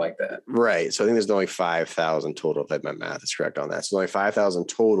earth. I like that. Right. So I think there's only 5,000 total. If my math is correct on that, so only 5,000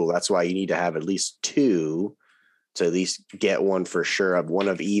 total. That's why you need to have at least two to at least get one for sure of one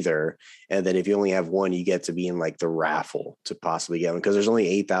of either. And then if you only have one, you get to be in like the raffle to possibly get one because there's only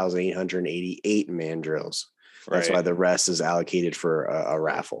 8,888 mandrills. That's why the rest is allocated for a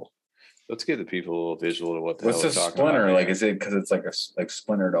raffle. Let's give the people a little visual of what the what's hell a splinter about, like? Is it because it's like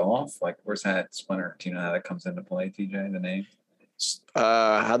splintered off? Like where's that splinter? Do you know how that comes into play, TJ? The name?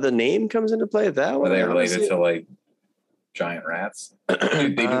 How the name comes into play? That one? Are they related to like giant rats? They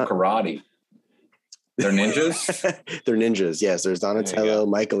do karate. They're ninjas? They're ninjas, yes. There's Donatello,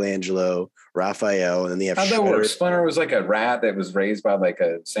 Michelangelo, Raphael, and then they have How'd that work? Splinter was like a rat that was raised by like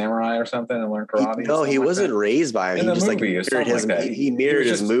a samurai or something and learned karate? No, he wasn't raised by him. He just he mirrored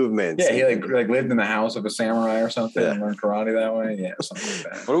his movements. Yeah, he like lived in the house of a samurai or something and learned karate that way. Yeah, something like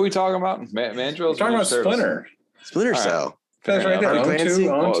that. What are we talking about? Mandrills? We're talking about Splinter. Splinter cell. That's right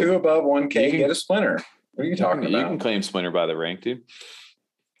there. Own two above 1K, get a Splinter. What are you talking about? You can claim Splinter by the rank, dude.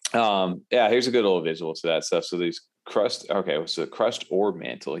 Yeah, here's a good little visual to that stuff. So these crust. Okay, so crust or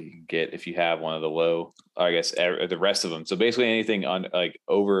mantle you can get if you have one of the low. I guess the rest of them. So basically anything on like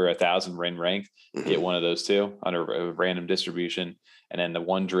over 1,000 REN rank, get one of those two under a random distribution, and then the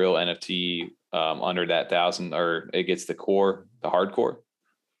one drill NFT under that 1,000, or it gets the core, the hardcore.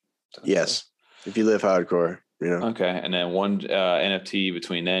 Yes, if you live hardcore, you know. Okay, and then one NFT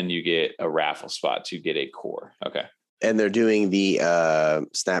between then you get a raffle spot to get a core. Okay. And they're doing the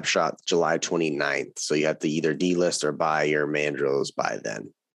snapshot July 29th. So you have to either delist or buy your mandrills by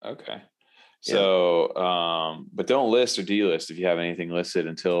then. Okay. So, but don't list or delist if you have anything listed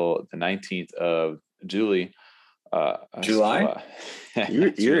until the 19th of July. July?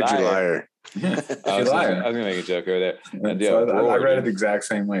 You're a Julyer. I was going to make a joke over there. I read it the exact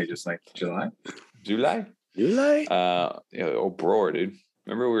same way, just like July. July? Bror, dude.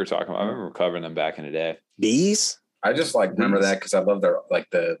 Remember we were talking about, I remember covering them back in the day. Bees? I just remember that because I love their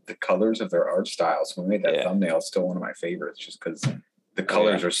the colors of their art styles. When we made that thumbnail, it's still one of my favorites just because the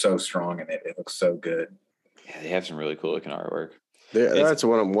colors are so strong and it looks so good. Yeah, they have some really cool looking artwork. That's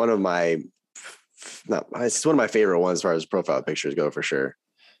one of my it's one of my favorite ones as far as profile pictures go for sure.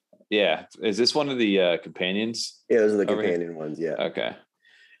 Yeah. Is this one of the companions? Yeah, those are the companion ones. Yeah. Okay.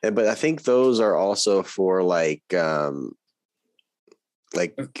 But I think those are also for like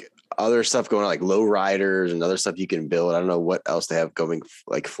other stuff going on, like low riders and other stuff you can build. I don't know what else they have going,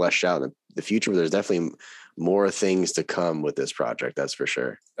 like fleshed out in the future, but there's definitely more things to come with this project. That's for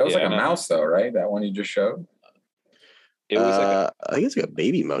sure. That was like a mouse though, right? That one you just showed. It was I think it's like a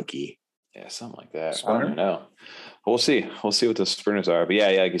baby monkey. Yeah, something like that. Sprinter? I don't know. We'll see. We'll see what the sprinters are. But yeah,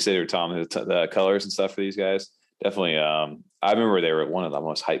 like you said, Tom, the colors and stuff for these guys. Definitely. I remember they were one of the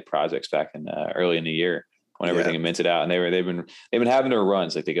most hyped projects back in early in the year when everything minted out, and they've been having their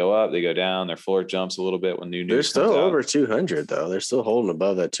runs. Like they go up, they go down, their floor jumps a little bit when new news. They're still over 200 though. They're still holding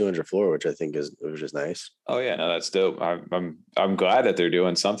above that 200 floor, which I think is nice. Oh yeah, no, that's dope. I'm glad that they're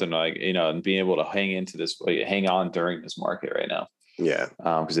doing something like, and being able to hang on during this market right now. Yeah.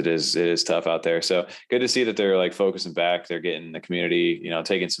 Because it is tough out there. So good to see that they're like focusing back. They're getting the community,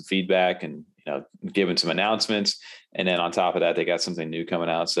 taking some feedback and, giving some announcements. And then on top of that, they got something new coming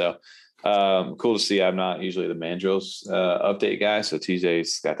out. So cool to see. I'm not usually the mandrills update guy. So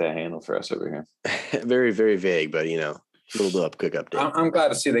TJ's got that handle for us over here. Very, very vague, but little quick update. I'm glad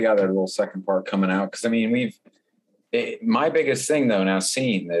to see they got that little second part coming out. Cause I mean, my biggest thing though, now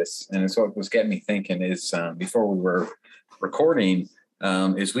seeing this, and it's what was getting me thinking is before we were recording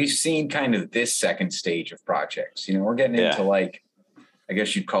is we've seen kind of this second stage of projects. We're getting into like, I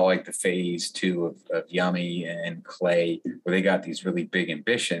guess you'd call like the phase 2 of Yummy and Clay, where they got these really big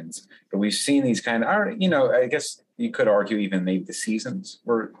ambitions. But we've seen these kind of, I guess you could argue even maybe the seasons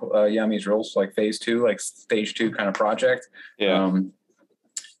were Yummy's rules, like phase 2, like stage 2 kind of project. Yeah.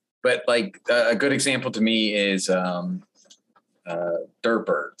 But like a good example to me is Dirt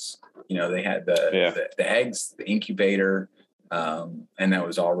Birds. They had the eggs, the incubator, and that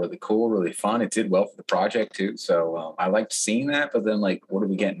was all really cool, really fun. It did well for the project too. So I liked seeing that, but then like, what are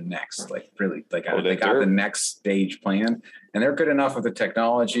we getting next? Like really, like they got the next stage plan, and they're good enough with the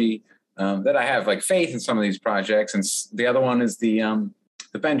technology that I have like faith in some of these projects. And the other one is the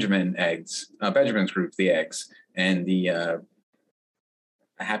Benjamin eggs, Benjamin's group, the eggs, and the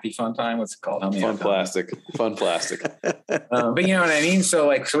Happy Fun Time. What's it called? Fun plastic. But you know what I mean?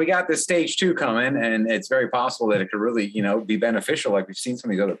 So we got this stage 2 coming, and it's very possible that it could really, be beneficial. Like we've seen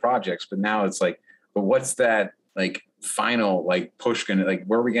some of these other projects, but now it's like, but what's that like final, like push gonna, like,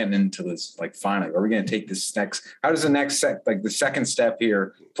 where are we getting into this? Like finally, where are we going to take this next, how does the next the second step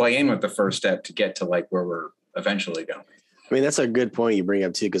here play in with the first step to get to like where we're eventually going? I mean, that's a good point you bring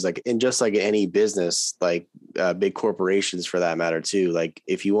up too, because like in just like any business, like big corporations for that matter too, like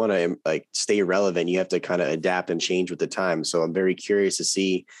if you want to like stay relevant, you have to kind of adapt and change with the time. So I'm very curious to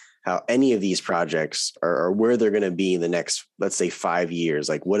see how any of these projects are where they're going to be in the next, let's say 5 years.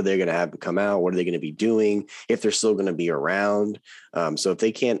 Like what are they going to have come out? What are they going to be doing? If they're still going to be around. So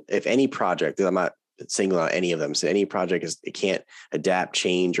if any project, I'm not single out any of them. So any project it can't adapt,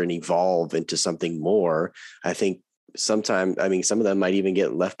 change, or evolve into something more. I think some of them might even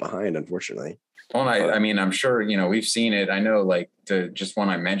get left behind, unfortunately. Well, I mean, I'm sure, we've seen it. I know like just one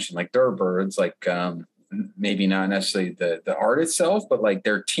I mentioned, like Dirt Birds, like maybe not necessarily the art itself, but like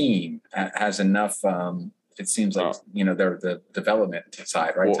their team has enough it seems like they're the development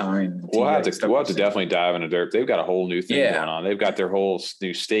side, right? We'll have to definitely dive into derp. They've got a whole new thing going on. They've got their whole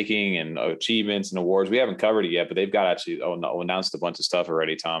new staking and achievements and awards. We haven't covered it yet, but they've got actually announced a bunch of stuff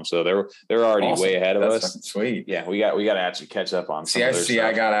already, Tom. So they're already way ahead of us. Sweet. Yeah, we got to actually catch up on.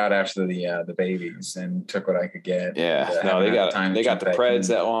 I got out after the babies and took what I could get. Yeah, they got the Preds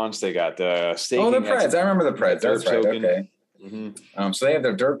that launched. They got the staking. Oh, the Preds! I remember the Preds. That's right. Token. Okay. Mm-hmm. So they have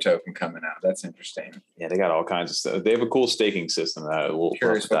their derp token coming out. That's interesting. Yeah, they got all kinds of stuff. They have a cool staking system that we'll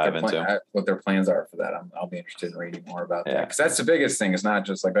dive into. What their plans are for that. I'll be interested in reading more about that, because that's the biggest thing. It's not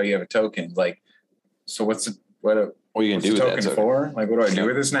just like, oh, you have a token. Like, so what are you gonna do with that token for? Like, what do I do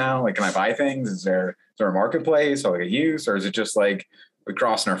with this now? Like, can I buy things? Is there a marketplace or like a use, or is it just like we're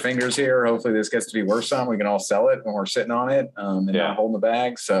crossing our fingers here? Hopefully this gets to be worth some. We can all sell it when we're sitting on it and not holding the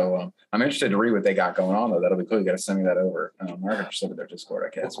bag. So I'm interested to read what they got going on, though. That'll be cool. You got to send me that over. I'm not going to just look at their Discord,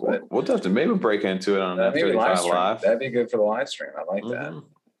 I guess. But we'll have to maybe break into it on F35 Live. That'd be good for the live stream. I like that.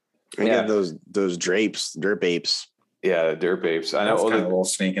 We got those drapes, derp apes. Yeah, the derp apes. I know. That's kind of a little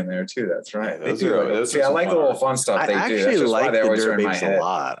sneak in there too. That's right. I like the little fun stuff they do. I actually like the derp apes a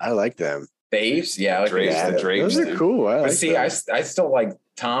lot. I like them. The apes, the drapes. Those are cool. I still like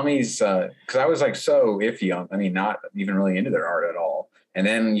Tommy's because I was like so iffy on. I mean, not even really into their art at all. And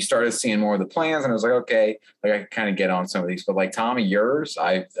then you started seeing more of the plans, and I was like, okay, like I could kind of get on some of these. But like Tommy, yours,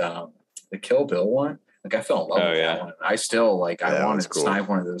 the Kill Bill one, like I fell in love with that one. I still I wanted to snipe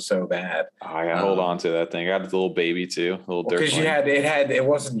one of those so bad. I got to hold on to that thing. I got the little baby too, little dirt. Because it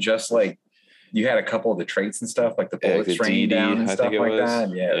wasn't just like. You had a couple of the traits and stuff, like the bullets raining down and stuff like that.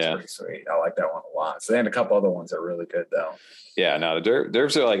 Yeah, it's pretty sweet. I like that one a lot. So they had a couple other ones that are really good, though. Yeah, no, the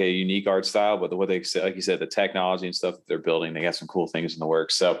derps are like a unique art style, but what they say, like you said, the technology and stuff that they're building, they got some cool things in the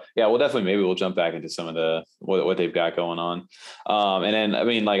works. So yeah, we'll jump back into some of the what they've got going on. And then I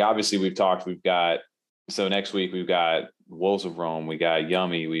mean, like obviously so next week we've got Wolves of Rome, we got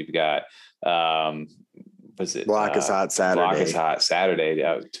Yummy, we've got Block is Hot Saturday. Block is Hot Saturday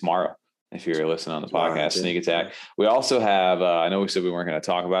tomorrow. If you're listening on the podcast, Sneak Attack. We also have, I know we said we weren't going to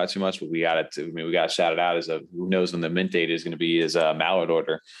talk about it too much, but we got to shout it out as who knows when the mint date is going to be is Mallard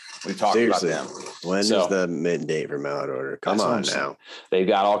Order. We talked about them. When is the mint date for Mallard Order? Come on now. They've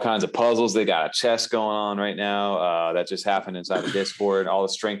got all kinds of puzzles. They got a chest going on right now. That just happened inside the Discord. All the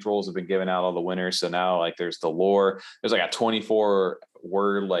strength rolls have been given out, all the winners. So now like there's the lore. There's like a 24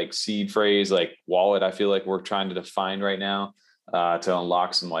 word like seed phrase, like wallet. I feel like we're trying to define right now. To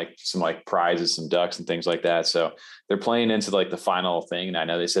unlock some prizes, some ducks and things like that. So they're playing into like the final thing. And I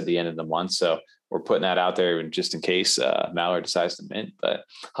know they said the end of the month. So we're putting that out there just in case Mallard decides to mint. But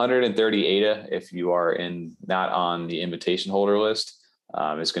 130 ADA, if you are not on the invitation holder list,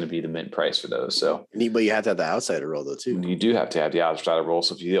 is going to be the mint price for those. So, but you have to have the outsider roll though too. You do have to have the outsider roll.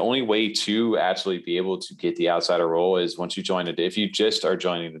 So the only way to actually be able to get the outsider roll is once you join if you just are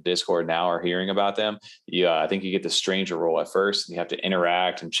joining the Discord now or hearing about them, I think you get the stranger roll at first, and you have to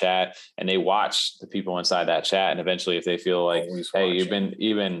interact and chat, and they watch the people inside that chat. And eventually if they feel like, hey, you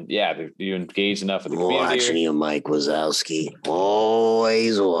engaged enough with the community. Watching you, Mike Wazowski.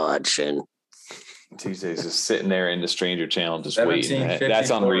 Always watching. Tuesday's just sitting there in the stranger channel, just waiting.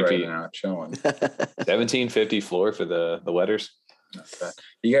 That's on repeat. Right now, chilling. 1750 floor for the letters.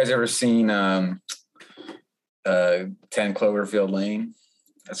 You guys ever seen 10 Cloverfield Lane?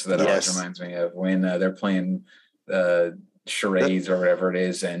 That's what that always reminds me of when they're playing charades or whatever it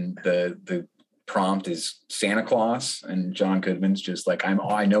is, and the prompt is Santa Claus, and John Goodman's just like,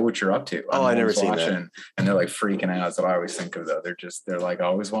 I know what you're up to. I never seen that. And they're like freaking out. That's what I always think of though. They're like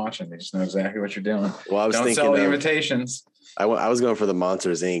always watching. They just know exactly what you're doing. Well, I was Don't sell the invitations. I was going for the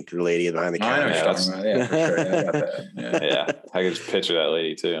Monsters Inc. The lady behind the counter. Yeah, for sure. Yeah, I got that. Yeah, I could just picture that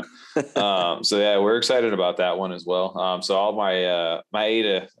lady too. So yeah, we're excited about that one as well. So all my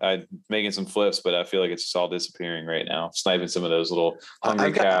ADA, I'm making some flips, but I feel like it's just all disappearing right now. Sniping some of those little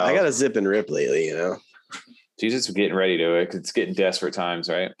hungry cows. I got a zip and rip lately, Jesus, we're getting ready to it because it's getting desperate times,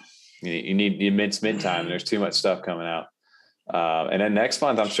 right? You need the mint time. There's too much stuff coming out. And then next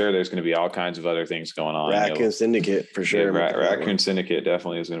month, I'm sure there's going to be all kinds of other things going on. Raccoon Syndicate for sure. Yeah, Raccoon Syndicate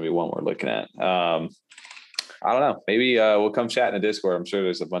definitely is going to be one we're looking at. I don't know. Maybe we'll come chat in the Discord. I'm sure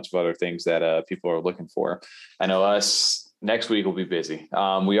there's a bunch of other things that people are looking for. I know us next week will be busy.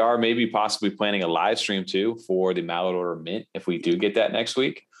 We are maybe possibly planning a live stream too for the Mallard Order Mint if we do get that next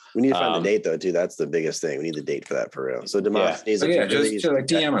week. We need to find the date though too. That's the biggest thing. We need the date for that for real. So Demosthenes, just like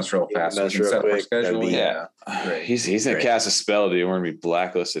DM us real fast. So we can set up our schedule. He's gonna cast a spell, dude. We're gonna be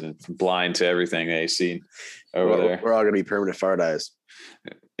blacklisted and blind to everything they've seen over there. We're all gonna be permanent fart eyes.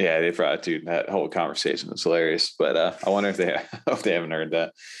 Yeah, they probably, dude. That whole conversation was hilarious. But I wonder if they haven't heard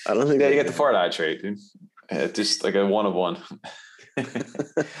that. I don't think they get the fart eye trait, dude. Just like a one of one.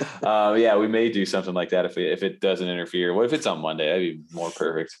 Yeah, we may do something like that if it doesn't interfere. What if it's on Monday? That'd be more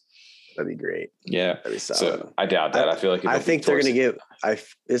perfect. That'd be great. Yeah. That'd be solid. So I doubt that. I feel like I think they're going to give.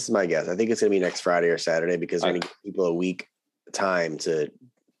 This is my guess. I think it's going to be next Friday or Saturday because they're going to give people a week time to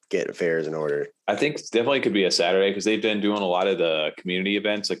get affairs in order. I think definitely could be a Saturday because they've been doing a lot of the community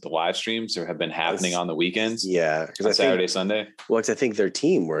events, like the live streams, that have been happening on the weekends. Yeah, because Saturday, Sunday. Well, because I think their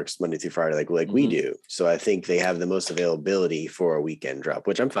team works Monday through Friday, like we do. So I think they have the most availability for a weekend drop,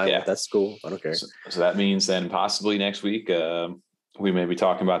 which I'm fine with. That's cool. I don't care. So that means then possibly next week we may be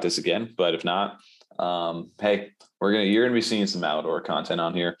talking about this again, but if not, hey, you're gonna be seeing some Malador content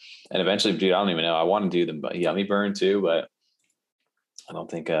on here, and eventually, dude, I don't even know. I want to do the Yummy Burn too, but I don't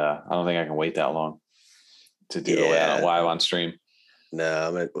think I can wait that long to do the live on stream.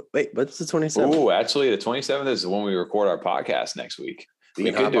 No, wait, what's the 27th? Oh, actually, the 27th is when we record our podcast next week. We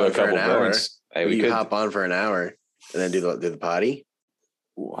could do a couple burns. Hey, we could hop on for an hour and then do the potty.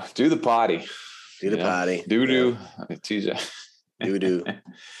 Do the potty. Do the potty. Do. TJ. Do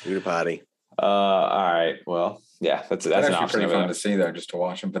the potty. All right. Well, yeah, that's an option. Pretty fun to see though, just to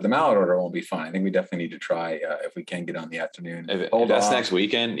watch them. But the Mallard Order won't be fun. I think we definitely need to try if we can get on the afternoon. If that's next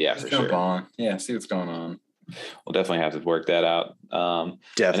weekend, yeah, for sure. On. Yeah, see what's going on. We'll definitely have to work that out.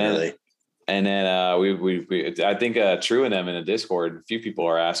 Definitely. And then we I think True and them in the Discord, a few people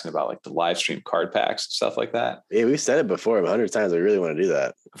are asking about like the live stream card packs and stuff like that. Yeah, we've said it before 100 times. We really want to do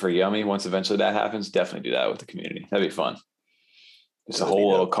that for Yummy. Once eventually that happens, definitely do that with the community. That'd be fun. It's a whole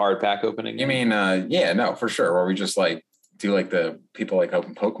little card pack opening. You mean, yeah, no, for sure. Where we just like do like the people like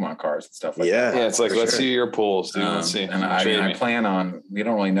open Pokemon cards and stuff like that. Yeah, it's like, let's see your pulls, dude. Let's see. And I plan on, we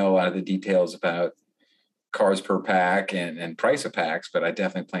don't really know a lot of the details about cards per pack and price of packs, but I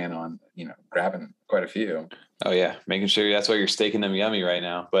definitely plan on, grabbing quite a few. Oh yeah. Making sure that's why you're staking them Yummy right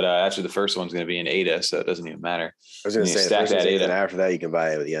now. But actually the first one's going to be in ADA, so it doesn't even matter. I was going to say stack that ADA. And after that, you can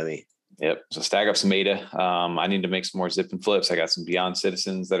buy it with Yummy. Yep. So stack up some ADA. I need to make some more zip and flips. I got some Beyond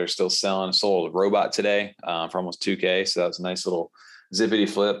Citizens that are still selling. Sold a robot today for almost 2K. So that was a nice little zippity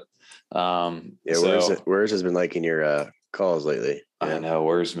flip. Where's has been liking your calls lately? Yeah. I know.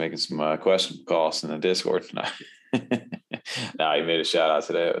 Where's making some question calls in the Discord. No, he made a shout out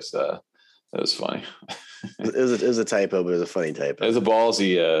today. It was funny. It was a typo, but it was a funny typo. It was a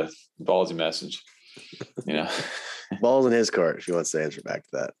ballsy message. Balls in his court if he wants to answer back to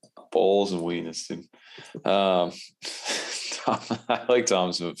that. Balls and weenus, dude. I like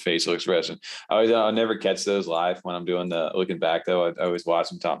Tom's facial expression. I'll never catch those live when I'm doing the looking back though. I always watch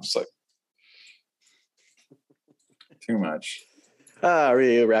them. Tom's just like too much. Are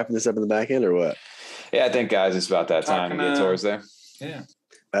you wrapping this up in the back end or what? Yeah, I think guys, it's about that time to get towards there. Yeah.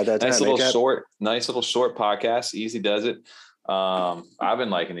 About that time. Nice little short podcast. Easy does it. I've been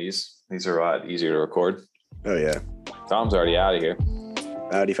liking these. These are a lot easier to record. Oh yeah. Tom's already out of here.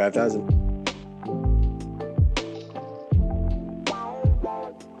 Audi 5000.